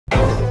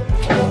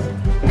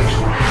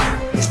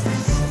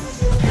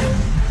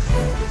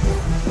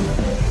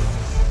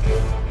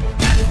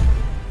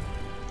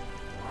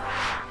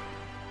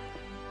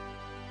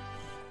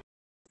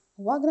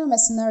Wagner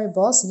mercenary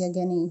boss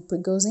Yevgeny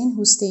Prigozhin,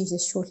 who staged a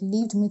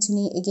short-lived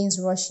mutiny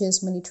against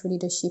Russia's military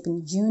leadership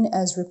in June,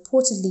 has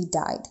reportedly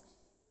died.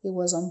 He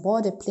was on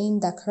board a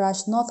plane that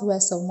crashed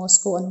northwest of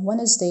Moscow on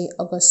Wednesday,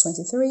 August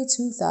 23,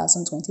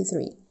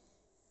 2023.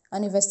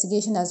 An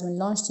investigation has been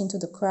launched into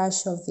the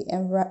crash of the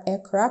Embraer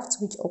aircraft,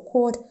 which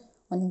occurred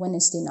on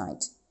Wednesday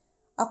night.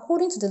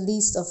 According to the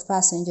list of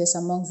passengers,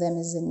 among them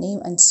is the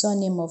name and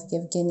surname of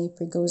Yevgeny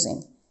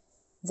Prigozhin.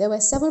 There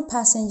were 7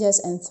 passengers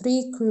and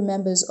 3 crew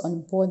members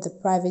on board the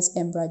private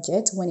Embraer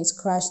jet when it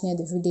crashed near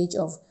the village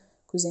of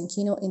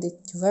Kuzenkino in the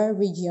Tver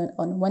region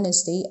on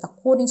Wednesday,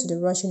 according to the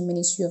Russian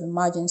Ministry of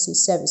Emergency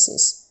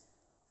Services.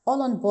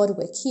 All on board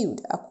were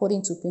killed,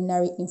 according to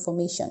preliminary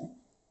information.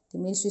 The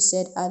ministry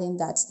said, adding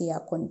that they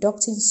are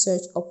conducting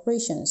search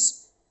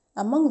operations.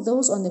 Among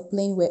those on the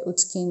plane were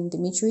Utkin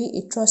Dmitry,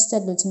 a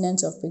trusted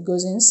lieutenant of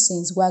Prigozhin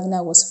since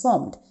Wagner was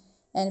formed,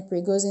 and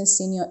Prigozhin's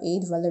senior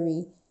aide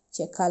Valery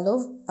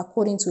Chekalov,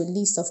 according to a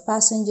list of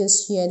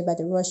passengers shared by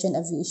the Russian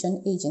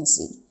Aviation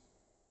Agency.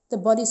 The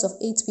bodies of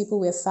 8 people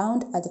were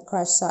found at the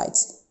crash site.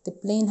 The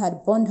plane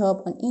had burned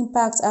up on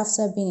impact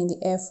after being in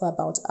the air for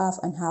about half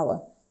an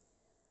hour.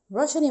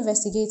 Russian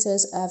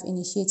investigators have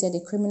initiated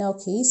a criminal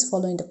case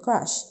following the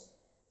crash.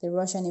 The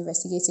Russian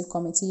Investigative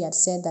Committee had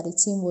said that a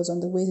team was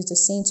on the way to the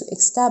scene to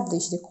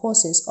establish the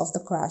causes of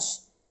the crash.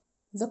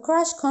 The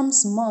crash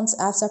comes months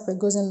after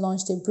Prigozhin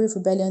launched a brief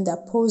rebellion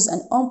that posed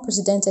an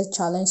unprecedented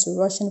challenge to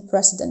Russian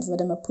President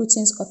Vladimir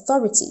Putin's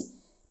authority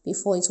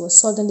before it was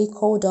suddenly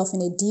called off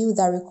in a deal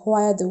that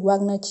required the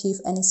Wagner chief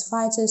and his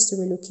fighters to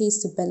relocate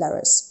to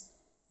Belarus.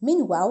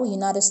 Meanwhile,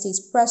 United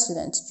States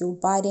President Joe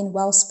Biden,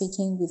 while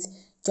speaking with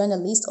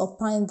journalists,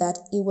 opined that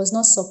he was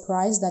not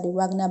surprised that the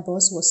Wagner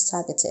boss was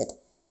targeted.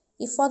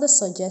 He further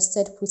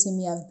suggested Putin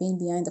may have been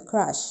behind the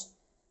crash.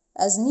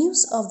 As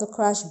news of the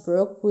crash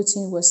broke,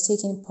 Putin was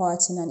taking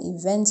part in an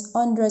event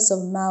hundreds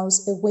of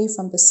miles away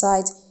from the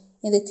site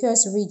in the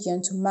Kursk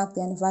region to mark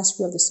the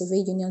anniversary of the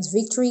Soviet Union's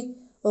victory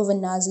over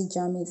Nazi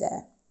Germany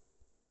there.